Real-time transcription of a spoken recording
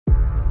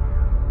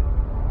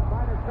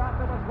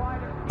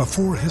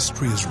Before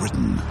history is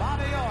written,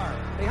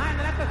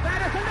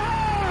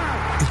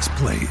 it's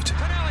played.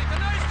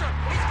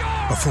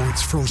 Before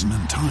it's frozen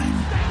in time,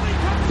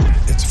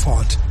 it's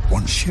fought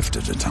one shift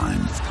at a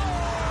time.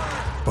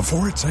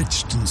 Before it's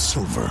etched in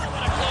silver,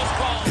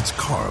 it's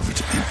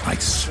carved in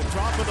ice.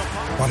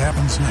 What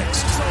happens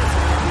next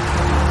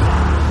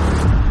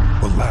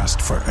will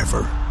last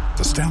forever.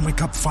 The Stanley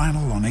Cup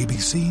Final on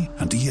ABC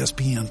and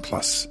ESPN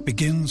Plus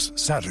begins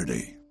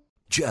Saturday.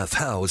 Jeff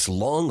Howe's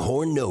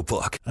Longhorn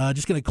Notebook.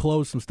 Just going to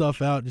close some stuff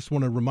out. Just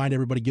want to remind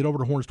everybody, get over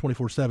to Horns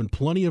 24/7.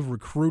 Plenty of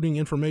recruiting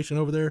information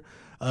over there.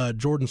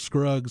 Jordan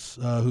Scruggs,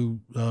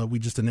 who we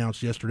just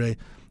announced yesterday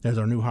as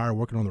our new hire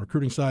working on the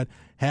recruiting side,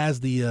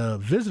 has the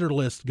visitor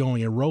list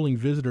going, a rolling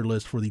visitor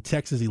list for the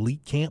Texas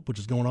Elite Camp, which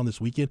is going on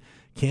this weekend.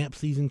 Camp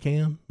season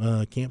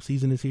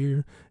is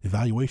here.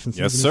 Evaluation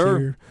season is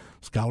here.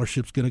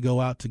 Scholarship's going to go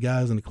out to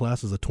guys in the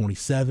classes of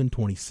 27,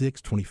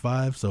 26,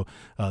 25. So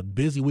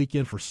busy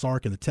weekend for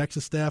Sark and the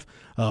Texas staff.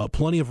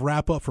 Plenty of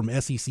wrap-up from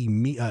SEC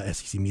media,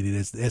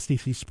 the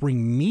SEC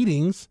spring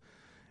meetings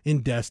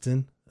in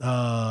Destin.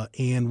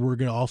 And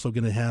we're also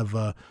going to have,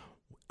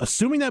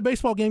 assuming that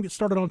baseball game gets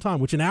started on time,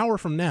 which an hour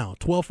from now,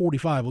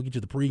 12:45, we'll get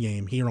you the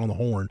pregame here on the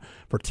Horn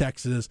for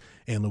Texas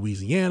and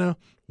Louisiana.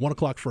 1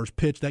 o'clock first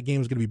pitch. That game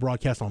is going to be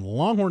broadcast on the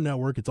Longhorn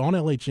Network. It's on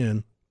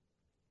LHN.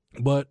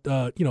 But,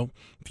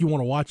 if you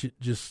want to watch it,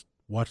 just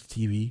watch the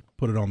TV,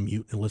 put it on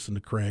mute, and listen to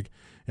Craig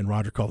and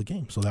Roger call the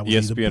game. So that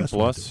was the best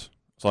Plus.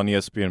 It's on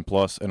ESPN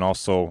Plus and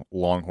also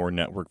Longhorn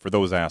Network, for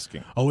those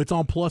asking. Oh, it's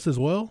on Plus as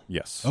well?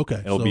 Yes.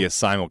 Okay. It'll be a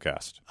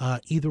simulcast.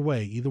 Either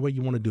way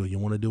you want to do it. You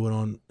want to do it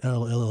on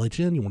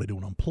LHN, you want to do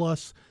it on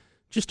Plus,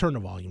 just turn the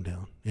volume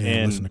down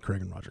and listen to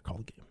Craig and Roger call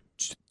the game.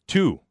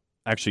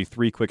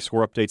 3 quick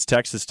score updates.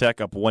 Texas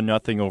Tech up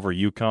 1-0 over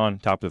UConn,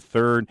 top of the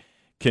third.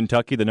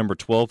 Kentucky, the number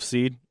 12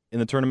 seed in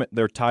the tournament,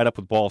 they're tied up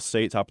with Ball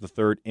State, top of the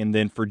third. And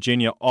then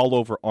Virginia all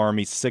over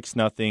Army,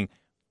 6-0,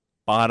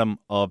 bottom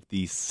of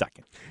the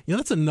second.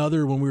 That's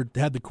another when we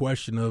had the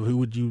question of who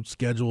would you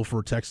schedule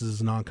for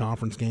Texas'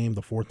 non-conference game,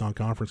 the fourth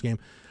non-conference game.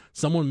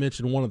 Someone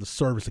mentioned one of the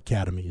service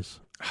academies.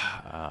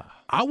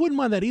 I wouldn't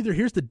mind that either.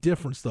 Here's the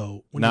difference,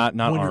 though. Not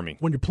Army.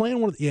 When you're playing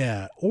one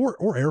of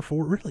or Air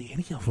Force, really,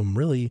 any of them,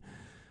 really.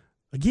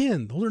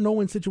 Again, those are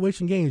no-win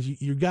situation games.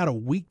 You got a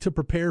week to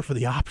prepare for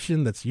the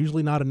option. That's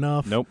usually not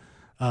enough. Nope.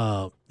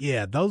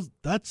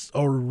 That's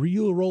a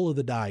real roll of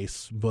the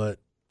dice. But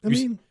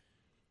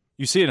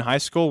you see it in high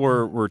school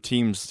where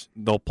teams,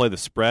 they'll play the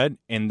spread,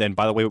 and then,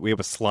 by the way, we have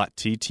a slot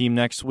T team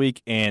next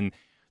week, and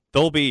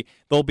they'll be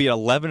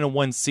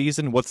 11-1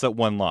 season. What's that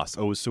one loss?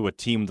 Oh, so a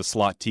team with the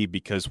slot T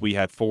because we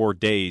had 4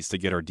 days to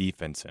get our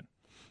defense in.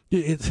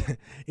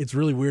 It's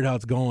really weird how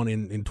it's gone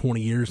in 20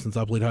 years since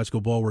I played high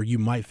school ball, where you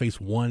might face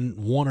one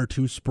or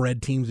two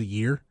spread teams a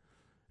year,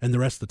 and the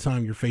rest of the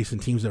time you're facing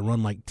teams that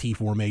run like T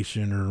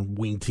formation or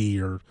wing T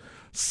or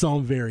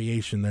some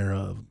variation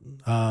thereof.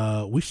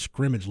 We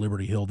scrimmaged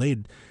Liberty Hill.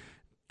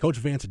 Coach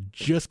Vance had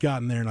just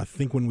gotten there, and I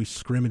think when we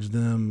scrimmaged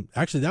them,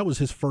 actually that was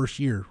his first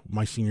year.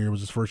 My senior year was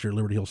his first year at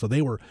Liberty Hill, so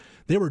they were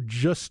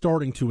just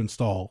starting to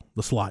install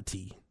the slot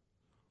T.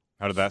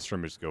 How did that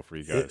scrimmage go for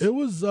you guys? It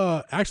was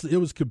it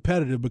was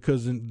competitive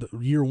because in the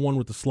year one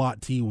with the slot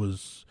T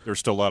was there's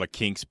still a lot of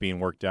kinks being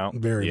worked out.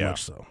 Very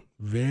much so.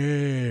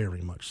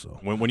 Very much so.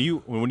 When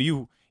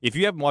you if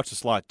you haven't watched the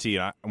slot T,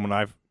 when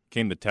I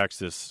came to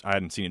Texas, I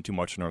hadn't seen it too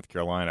much in North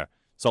Carolina.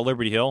 Saw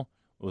Liberty Hill,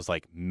 it was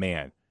like,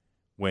 man,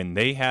 when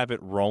they have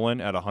it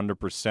rolling at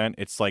 100%,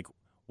 it's like,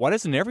 why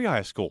doesn't every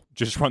high school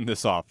just run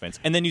this offense?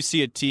 And then you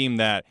see a team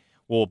that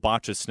will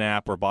botch a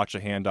snap or botch a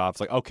handoff.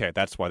 It's like, okay,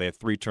 that's why they had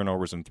 3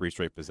 turnovers in 3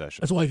 straight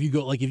possessions. That's why if you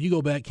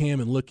go back, Cam,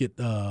 and look at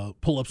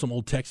pull up some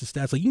old Texas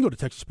stats, like you can go to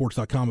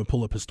TexasSports.com and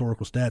pull up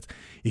historical stats.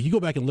 If you go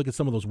back and look at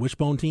some of those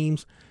wishbone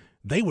teams,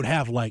 they would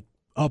have like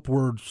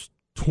upwards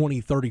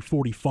 20, 30,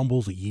 40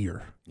 fumbles a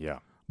year. Yeah.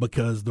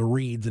 Because the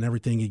reads and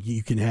everything,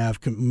 you can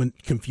have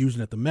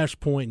confusion at the mesh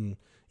point. And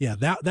yeah,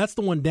 that's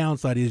the one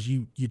downside is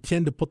you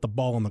tend to put the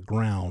ball on the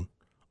ground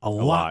a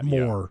lot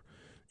more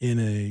in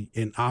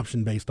an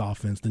option-based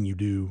offense than you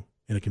do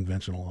in a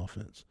conventional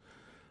offense.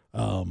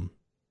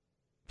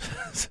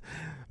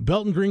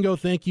 Belton Gringo,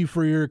 thank you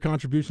for your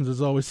contributions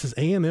as always. Says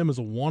A&M is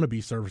a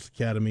wannabe service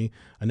academy.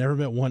 I never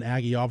met one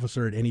Aggie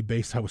officer at any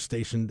base I was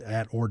stationed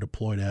at or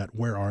deployed at.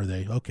 Where are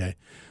they? Okay.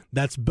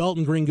 That's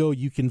Belton Gringo.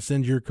 You can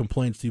send your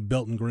complaints to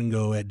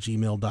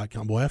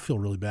beltongringo@gmail.com. Boy, I feel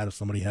really bad if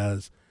somebody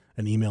has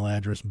an email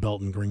address,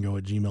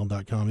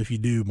 beltongringo@gmail.com. If you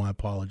do, my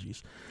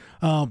apologies.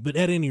 But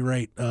at any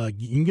rate,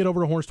 you can get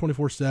over to Horns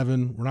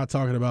 24/7. We're not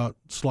talking about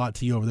slot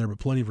T over there, but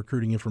plenty of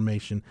recruiting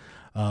information,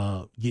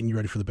 getting you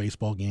ready for the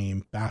baseball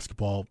game,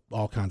 basketball,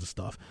 all kinds of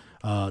stuff.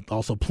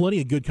 Also,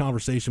 plenty of good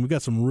conversation. We've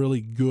got some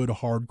really good,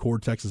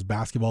 hardcore Texas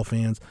basketball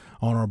fans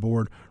on our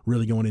board,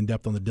 really going in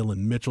depth on the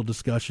Dillon Mitchell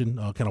discussion,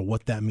 kind of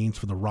what that means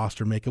for the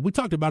roster makeup. We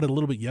talked about it a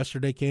little bit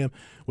yesterday, Cam,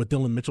 with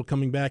Dillon Mitchell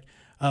coming back.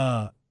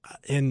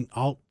 And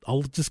I'll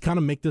just kind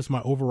of make this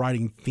my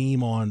overriding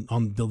theme on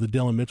the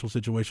Dillon Mitchell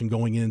situation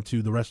going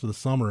into the rest of the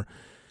summer.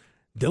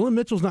 Dillon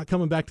Mitchell's not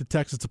coming back to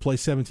Texas to play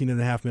 17 and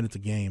a half minutes a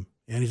game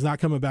and he's not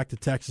coming back to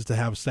Texas to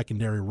have a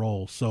secondary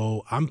role.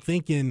 So I'm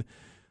thinking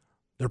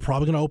they're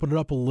probably going to open it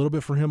up a little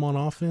bit for him on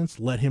offense,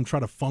 let him try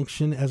to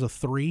function as a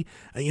 3.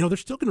 They're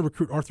still going to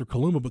recruit Arthur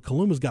Kaluma, but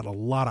Kaluma's got a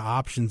lot of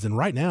options. And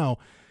right now,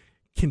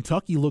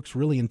 Kentucky looks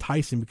really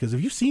enticing because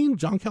have you seen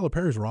John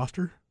Calipari's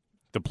roster?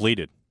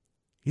 Depleted.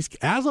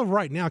 As of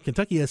right now,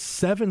 Kentucky has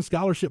 7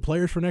 scholarship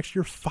players for next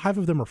year. 5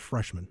 of them are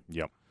freshmen.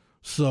 Yep.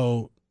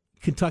 So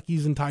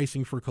Kentucky's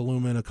enticing for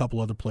Kaluma, and a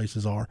couple other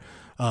places are.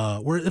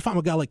 Where if I'm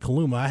a guy like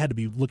Kaluma, I had to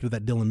be looking at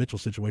that Dillon Mitchell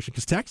situation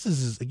because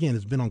Texas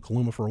has been on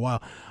Kaluma for a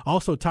while.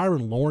 Also,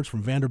 Tyron Lawrence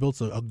from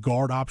Vanderbilt's a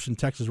guard option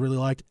Texas really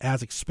liked,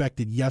 as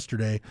expected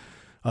yesterday.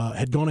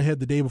 Had gone ahead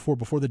the day before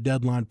the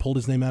deadline, pulled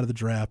his name out of the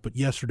draft, but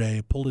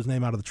yesterday pulled his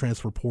name out of the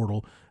transfer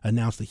portal,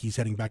 announced that he's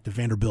heading back to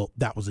Vanderbilt.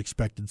 That was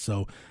expected.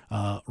 So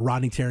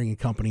Rodney Terry and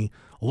company,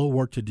 a little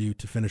work to do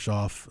to finish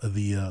off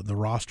the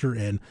roster.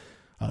 And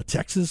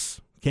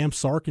Texas, Cam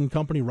Sark and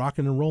company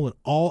rocking and rolling.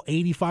 All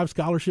 85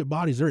 scholarship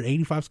bodies. There are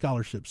 85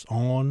 scholarships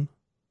on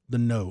the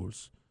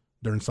nose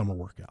during summer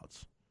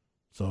workouts.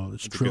 So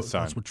it's Trill.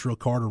 That's with Trill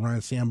Carter,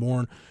 Ryan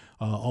Sanborn,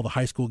 all the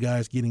high school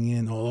guys getting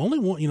in. The only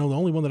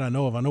one that I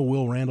know of. I know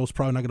Will Randall's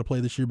probably not going to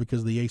play this year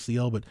because of the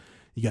ACL, but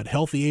you got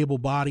healthy, able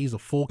bodies, a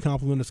full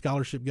complement of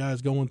scholarship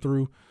guys going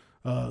through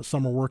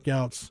summer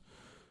workouts.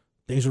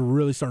 Things are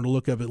really starting to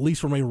look up, at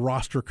least from a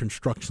roster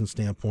construction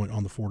standpoint,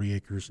 on the 40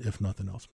 acres, if nothing else.